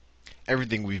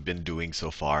everything we've been doing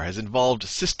so far has involved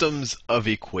systems of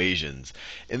equations.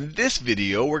 In this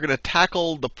video, we're going to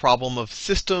tackle the problem of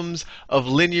systems of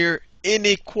linear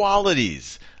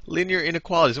inequalities. Linear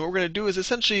inequalities. And what we're going to do is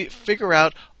essentially figure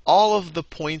out all of the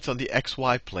points on the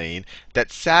xy plane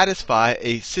that satisfy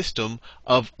a system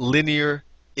of linear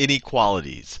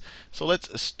inequalities. So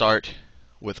let's start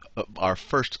with our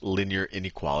first linear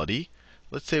inequality.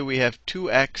 Let's say we have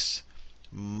 2x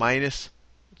minus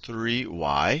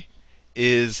 3y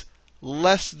is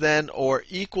less than or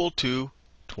equal to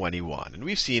 21. And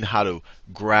we've seen how to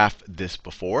graph this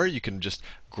before. You can just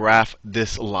graph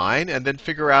this line and then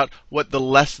figure out what the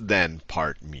less than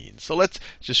part means. So let's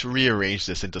just rearrange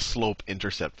this into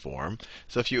slope-intercept form.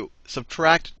 So if you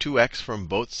subtract 2x from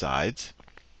both sides,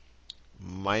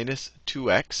 minus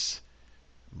 2x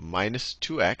minus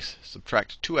 2x,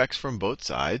 subtract 2x from both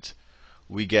sides,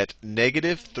 we get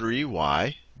negative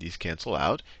 3y, these cancel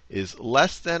out, is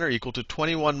less than or equal to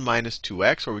 21 minus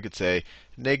 2x, or we could say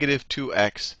negative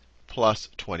 2x plus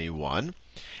 21.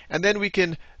 And then we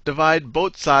can divide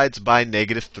both sides by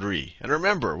negative 3. And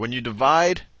remember, when you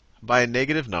divide by a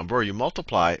negative number, or you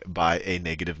multiply by a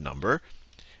negative number,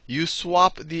 you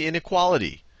swap the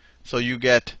inequality. So you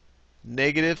get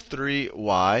negative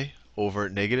 3y over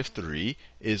negative 3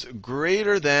 is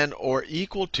greater than or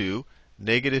equal to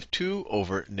negative 2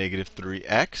 over negative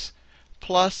 3x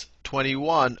plus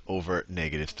 21 over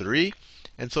negative 3.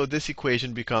 And so this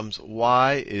equation becomes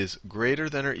y is greater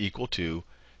than or equal to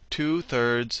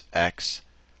 2/3 x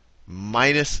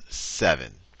minus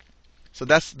 7. So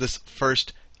that's this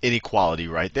first inequality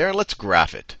right there. Let's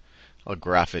graph it. I'll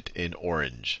graph it in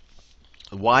orange.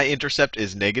 The y-intercept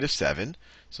is negative 7.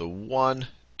 So 1,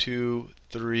 2,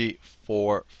 3,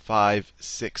 4, 5,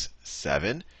 6,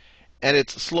 7. And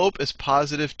its slope is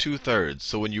positive 2/3.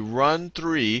 So when you run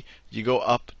 3, you go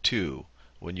up 2.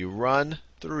 When you run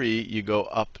 3, you go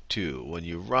up 2. When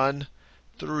you run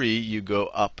 3, you go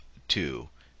up 2.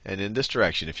 And in this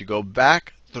direction, if you go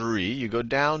back 3, you go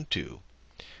down 2.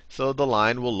 So the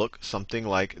line will look something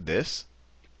like this.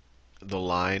 The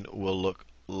line will look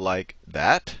like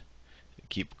that.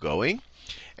 Keep going.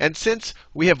 And since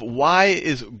we have y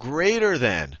is greater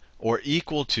than or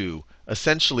equal to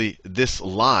essentially this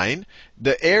line,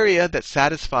 the area that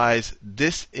satisfies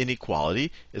this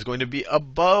inequality is going to be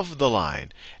above the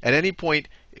line. At any point,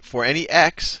 for any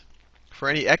x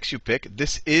you pick,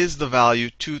 this is the value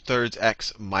 2/3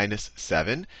 x minus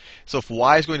 7. So if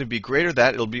y is going to be greater than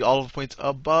that, it'll be all of the points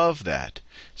above that.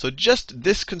 So just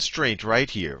this constraint right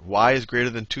here, y is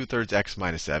greater than 2/3 x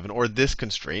minus 7, or this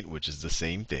constraint, which is the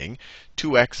same thing,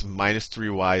 2x minus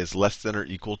 3y is less than or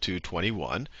equal to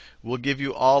 21, will give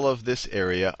you all of this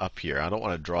area up here. I don't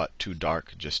want to draw it too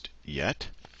dark just yet.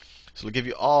 So it'll give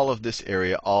you all of this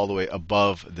area all the way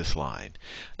above this line.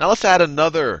 Now let's add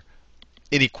another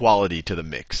inequality to the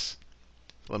mix.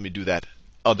 Let me do that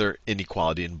other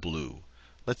inequality in blue.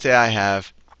 Let's say I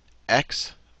have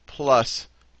x plus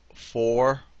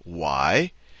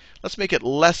 4y. Let's make it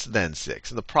less than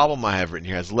 6. And the problem I have written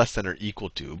here has less than or equal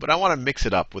to. But I want to mix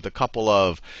it up with a couple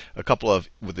of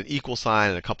with an equal sign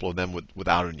and a couple of them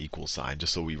without an equal sign,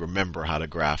 just so we remember how to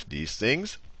graph these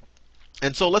things.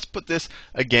 And so let's put this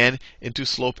again into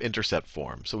slope-intercept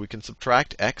form. So we can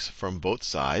subtract x from both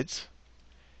sides.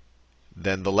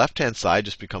 Then the left-hand side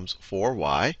just becomes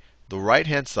 4y. The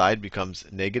right-hand side becomes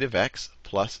negative x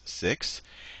plus 6.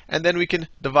 And then we can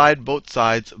divide both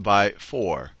sides by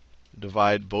 4.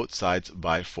 Divide both sides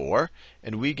by 4.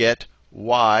 And we get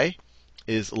y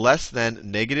is less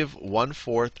than negative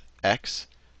 1/4 x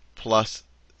plus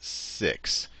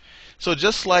 6. So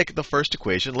just like the first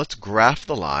equation, let's graph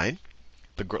the line.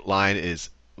 The line is,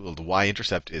 well, the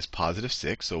y-intercept is positive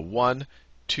 6. So 1,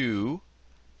 2,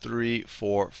 3,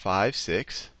 4, 5,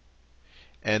 6.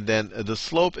 And then the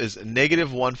slope is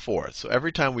negative 1/4. So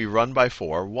every time we run by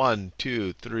 4, 1,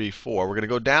 2, 3, 4, we're going to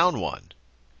go down 1.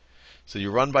 So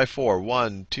you run by 4,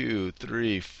 1, 2,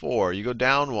 3, 4, you go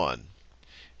down 1.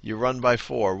 You run by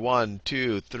 4, 1,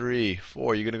 2, 3,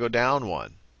 4, you're going to go down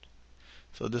 1.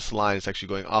 So this line is actually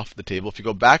going off the table. If you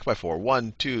go back by 4,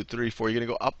 1, 2, 3, 4, you're going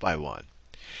to go up by 1.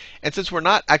 And since we're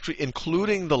not actually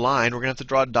including the line, we're going to have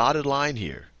to draw a dotted line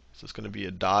here. So it's going to be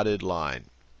a dotted line.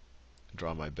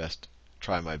 Try my best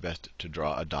to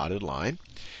draw a dotted line.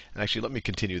 And actually, let me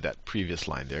continue that previous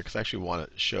line there, because I actually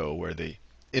want to show where they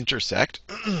intersect.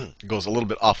 It goes a little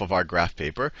bit off of our graph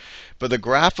paper. But the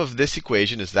graph of this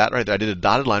equation is that right there. I did a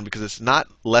dotted line because it's not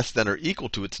less than or equal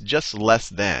to. It's just less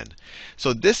than.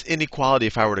 So this inequality,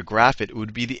 if I were to graph it, it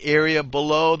would be the area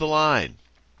below the line.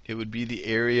 It would be the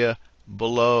area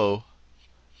below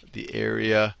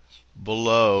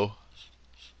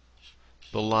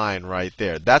the line right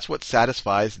there. That's what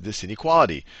satisfies this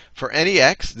inequality. For any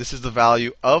x, this is the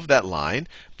value of that line,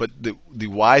 but the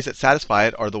y's that satisfy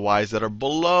it are the y's that are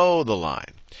below the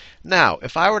line. Now,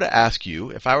 if I were to ask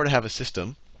you, if I were to have a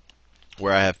system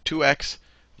where I have 2x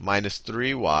minus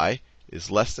 3y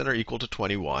is less than or equal to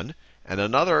 21, and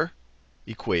another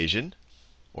equation,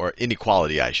 or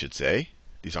inequality, I should say.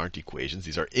 These aren't equations,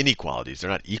 these are inequalities. They're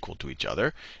not equal to each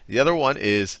other. The other one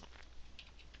is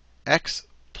x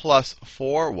plus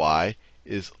 4y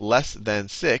is less than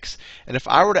 6. And if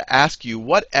I were to ask you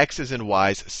what x's and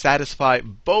y's satisfy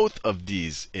both of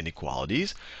these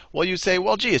inequalities, well, you'd say,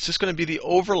 well, gee, it's just going to be the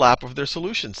overlap of their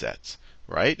solution sets,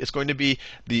 right? It's going to be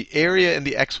the area in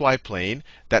the xy plane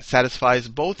that satisfies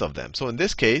both of them. So in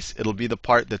this case, it'll be the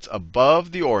part that's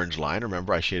above the orange line.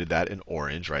 Remember, I shaded that in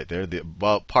orange right there. The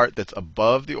part that's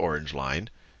above the orange line.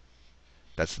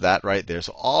 That's that right there.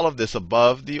 So all of this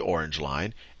above the orange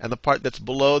line, and the part that's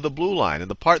below the blue line. And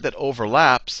the part that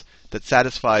overlaps, that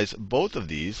satisfies both of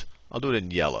these, I'll do it in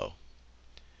yellow.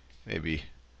 Maybe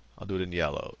I'll do it in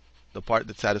yellow. The part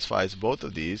that satisfies both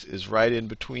of these is right in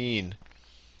between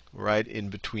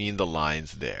the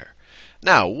lines there.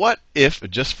 Now, what if,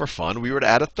 just for fun, we were to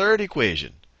add a third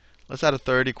equation? Let's add a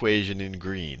third equation in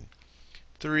green.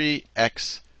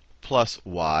 3x plus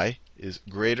y is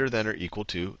greater than or equal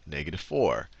to negative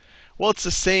 4. Well, it's the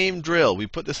same drill. We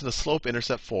put this in a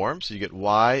slope-intercept form, so you get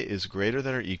y is greater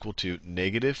than or equal to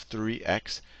negative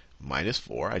 3x minus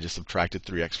 4. I just subtracted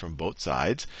 3x from both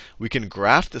sides. We can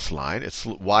graph this line. Its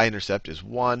y-intercept is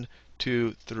 1,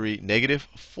 2, 3, negative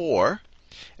 4.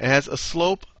 It has a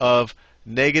slope of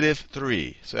negative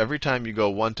 3. So every time you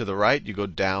go 1 to the right, you go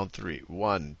down 3.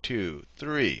 1, 2,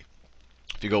 3.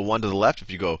 If you go 1 to the left, if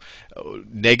you go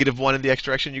negative 1 in the x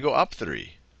direction, you go up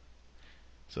 3.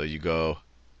 So you go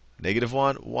negative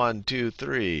 1, 1, 2,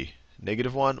 3.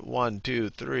 Negative 1, 1, 2,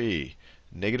 3.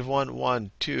 Negative 1,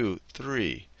 1, 2,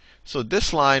 3. So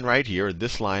this line right here, or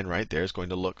this line right there, is going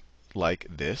to look like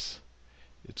this.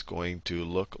 It's going to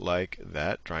look like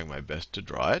that. Trying my best to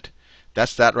draw it.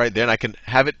 That's that right there. And I can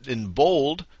have it in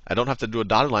bold. I don't have to do a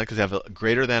dotted line because I have a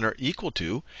greater than or equal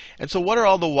to. And so what are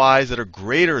all the y's that are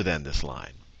greater than this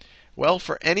line? Well,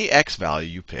 for any x value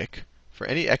you pick,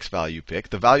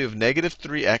 the value of negative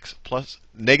 3x plus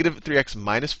negative 3x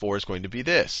minus 4 is going to be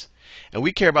this. And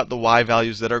we care about the y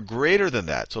values that are greater than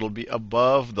that. So it'll be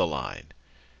above the line.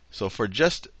 So for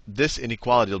just this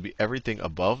inequality, it'll be everything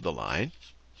above the line.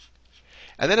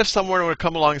 And then if someone were to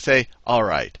come along and say, all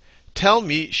right, tell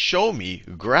me, show me,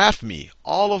 graph me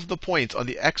all of the points on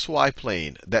the xy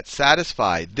plane that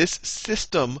satisfy this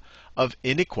system of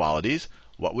inequalities,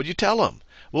 what would you tell them?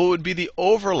 Well, it would be the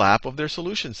overlap of their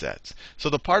solution sets. So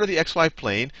the part of the xy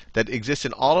plane that exists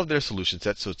in all of their solution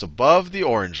sets, so it's above the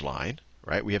orange line,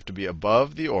 right? We have to be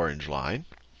above the orange line,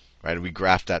 right? And we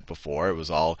graphed that before. It was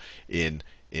all in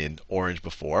orange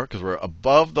before, because we're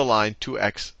above the line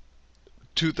 2x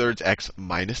 2/3 x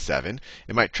minus 7.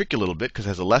 It might trick you a little bit because it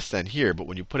has a less than here, but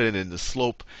when you put it in the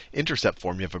slope intercept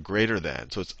form, you have a greater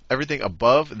than. So it's everything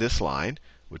above this line,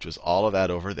 which was all of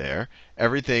that over there.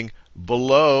 Everything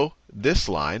below this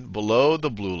line, below the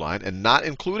blue line, and not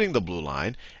including the blue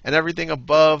line, and everything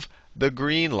above the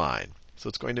green line. So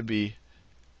it's going to be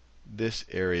this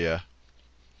area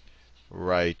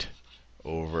right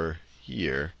over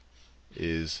here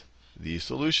is the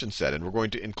solution set. And we're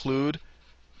going to include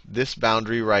this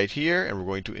boundary right here, and we're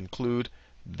going to include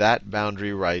that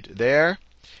boundary right there.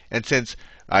 And since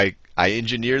I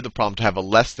engineered the problem to have a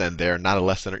less than there, not a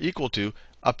less than or equal to,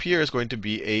 up here is going to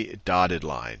be a dotted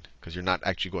line, because you're not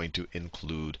actually going to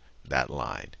include that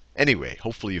line. Anyway,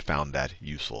 hopefully you found that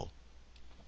useful.